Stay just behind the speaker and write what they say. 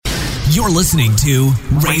You're listening to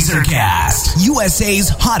Razorcast,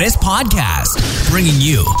 USA's hottest podcast, bringing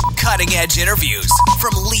you cutting-edge interviews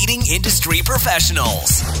from leading industry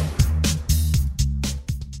professionals.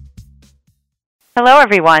 Hello,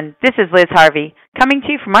 everyone. This is Liz Harvey, coming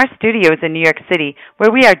to you from our studios in New York City,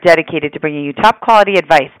 where we are dedicated to bringing you top-quality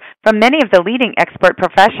advice from many of the leading expert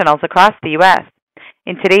professionals across the U.S.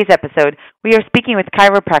 In today's episode, we are speaking with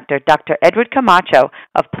chiropractor Dr. Edward Camacho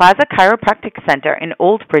of Plaza Chiropractic Center in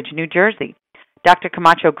Old Bridge, New Jersey. Dr.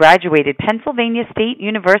 Camacho graduated Pennsylvania State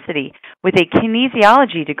University with a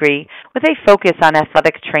kinesiology degree with a focus on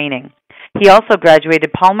athletic training. He also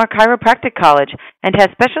graduated Palmer Chiropractic College and has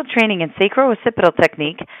special training in sacro-occipital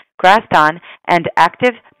technique, Graston, and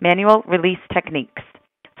active manual release techniques.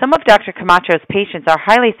 Some of Dr. Camacho's patients are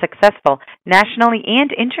highly successful nationally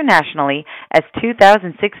and internationally as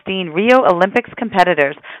 2016 Rio Olympics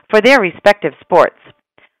competitors for their respective sports.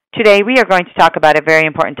 Today, we are going to talk about a very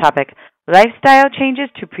important topic, lifestyle changes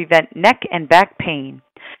to prevent neck and back pain.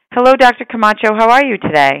 Hello, Dr. Camacho. How are you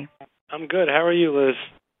today? I'm good. How are you, Liz?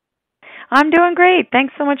 I'm doing great.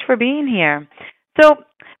 Thanks so much for being here. So,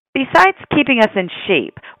 besides keeping us in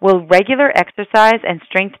shape, will regular exercise and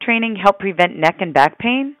strength training help prevent neck and back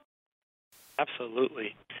pain?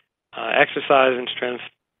 Absolutely. Exercise and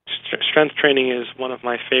strength training is one of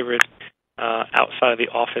my favorite outside of the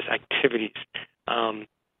office activities.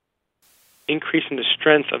 Increasing the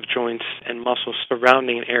strength of joints and muscles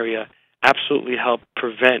surrounding an area absolutely help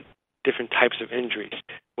prevent different types of injuries.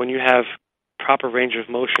 When you have proper range of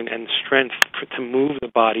motion and strength to move the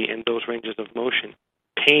body in those ranges of motion,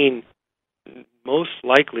 pain most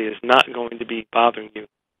likely is not going to be bothering you.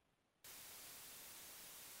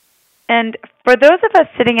 And for those of us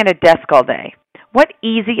sitting at a desk all day, what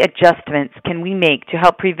easy adjustments can we make to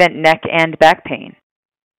help prevent neck and back pain?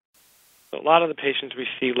 So a lot of the patients we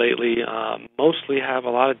see lately mostly have a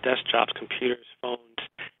lot of desk jobs, computers, phones,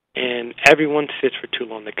 and everyone sits for too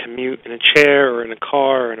long. They commute in a chair or in a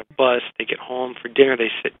car or in a bus. They get home for dinner.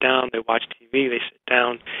 They sit down. They watch TV. They sit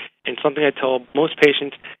down. And something I tell most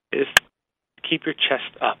patients is keep your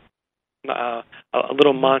chest up. A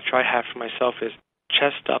little mantra I have for myself is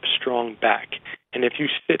chest up, strong back. And if you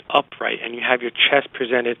sit upright and you have your chest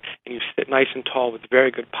presented and you sit nice and tall with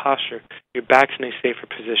very good posture, your back's in a safer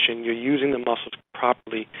position. You're using the muscles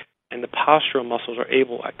properly, and the postural muscles are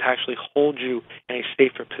able to actually hold you in a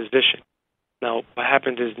safer position. Now, what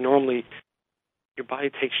happens is normally your body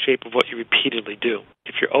takes shape of what you repeatedly do.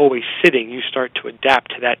 If you're always sitting, you start to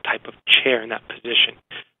adapt to that type of chair and that position.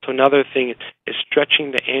 So another thing is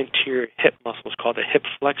stretching the anterior hip muscles called the hip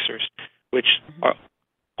flexors, which are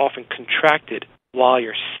often contracted while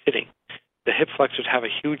you're sitting. The hip flexors have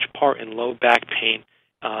a huge part in low back pain,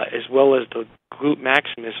 as well as the glute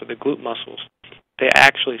maximus or the glute muscles. They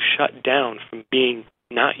actually shut down from being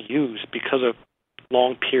not used because of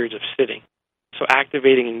long periods of sitting. So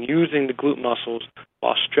activating and using the glute muscles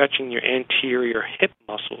while stretching your anterior hip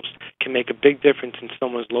muscles can make a big difference in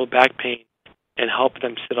someone's low back pain and help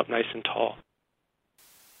them sit up nice and tall.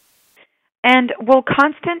 And will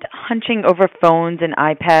constant hunching over phones and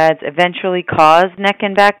iPads eventually cause neck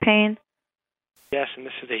and back pain? Yes, and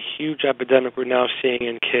this is a huge epidemic we're now seeing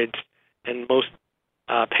in kids and most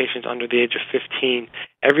patients under the age of 15.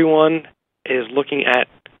 Everyone is looking at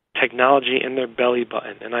technology in their belly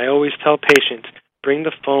button. And I always tell patients, bring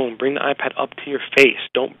the phone, bring the iPad up to your face.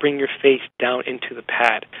 Don't bring your face down into the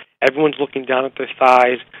pad. Everyone's looking down at their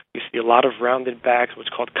thighs. We see a lot of rounded backs, what's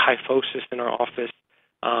called kyphosis in our office.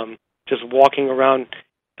 Just walking around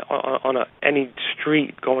on any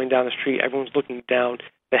street, going down the street, everyone's looking down.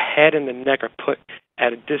 The head and the neck are put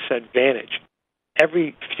at a disadvantage.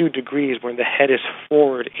 Every few degrees when the head is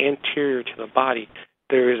forward, anterior to the body,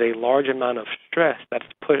 there is a large amount of stress that's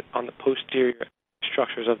put on the posterior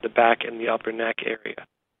structures of the back and the upper neck area.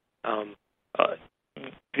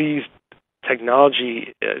 These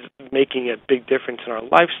technology is making a big difference in our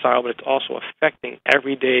lifestyle, but it's also affecting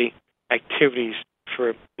everyday activities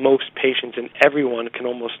for most patients, and everyone can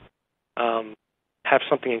almost have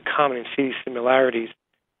something in common and see these similarities.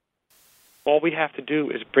 All we have to do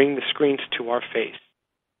is bring the screens to our face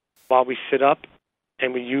while we sit up,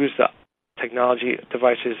 and we use the technology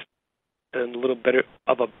devices in a little better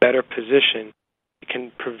of a better position. It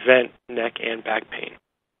can prevent neck and back pain.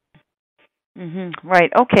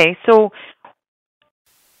 Right. Okay. So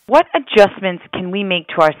what adjustments can we make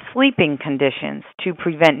to our sleeping conditions to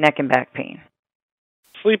prevent neck and back pain?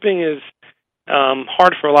 Sleeping is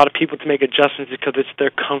hard for a lot of people to make adjustments because it's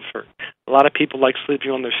their comfort. A lot of people like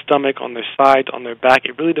sleeping on their stomach, on their side, on their back.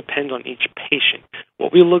 It really depends on each patient.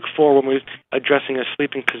 What we look for when we're addressing a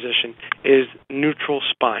sleeping position is neutral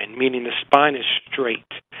spine, meaning the spine is straight.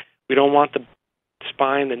 We don't want the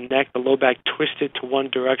spine, the neck, the low back twisted to one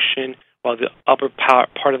direction while the upper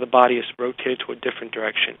part of the body is rotated to a different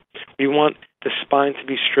direction. We want the spine to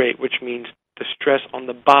be straight, which means the stress on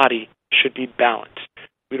the body should be balanced.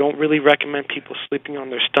 We don't really recommend people sleeping on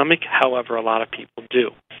their stomach, however, a lot of people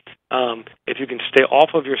do. If you can stay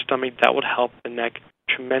off of your stomach, that would help the neck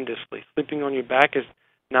tremendously. Sleeping on your back is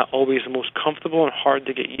not always the most comfortable and hard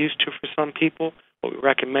to get used to for some people. What we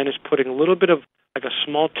recommend is putting a little bit of like a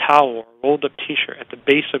small towel or a rolled up t-shirt at the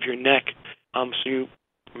base of your neck so you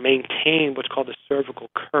maintain what's called the cervical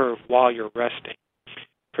curve while you're resting.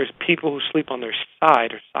 For people who sleep on their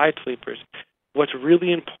side or side sleepers, what's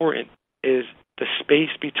really important is the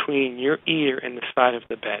space between your ear and the side of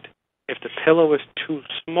the bed. If the pillow is too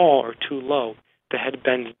small or too low, the head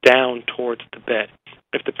bends down towards the bed.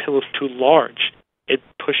 If the pillow is too large, it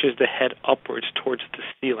pushes the head upwards towards the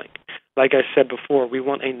ceiling. Like I said before, we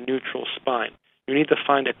want a neutral spine. You need to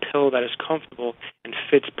find a pillow that is comfortable and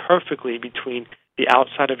fits perfectly between the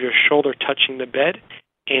outside of your shoulder touching the bed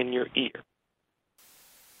and your ear.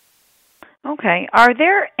 Okay. Are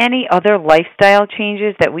there any other lifestyle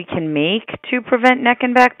changes that we can make to prevent neck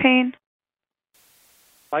and back pain?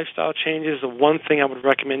 Lifestyle changes, the one thing I would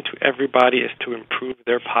recommend to everybody is to improve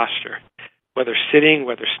their posture. Whether sitting,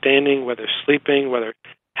 whether standing, whether sleeping, whether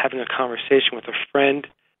having a conversation with a friend,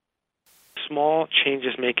 small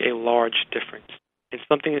changes make a large difference. And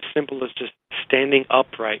something as simple as just standing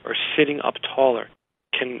upright or sitting up taller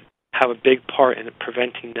can have a big part in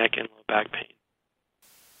preventing neck and low back pain.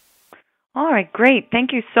 All right, great.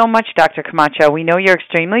 Thank you so much, Dr. Camacho. We know you're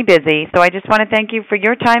extremely busy, so I just want to thank you for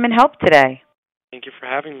your time and help today. Thank you for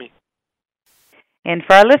having me. And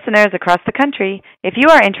for our listeners across the country, if you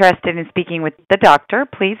are interested in speaking with the doctor,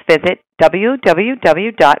 please visit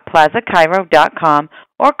www.plazachiro.com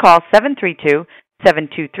or call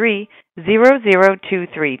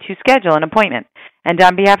 732-723-0023 to schedule an appointment. And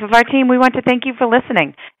on behalf of our team, we want to thank you for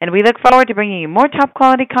listening, and we look forward to bringing you more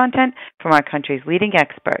top-quality content from our country's leading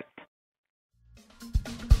experts.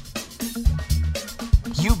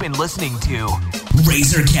 You've been listening to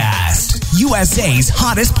RazorCast, USA's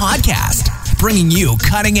hottest podcast, bringing you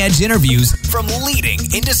cutting-edge interviews from leading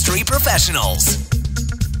industry professionals.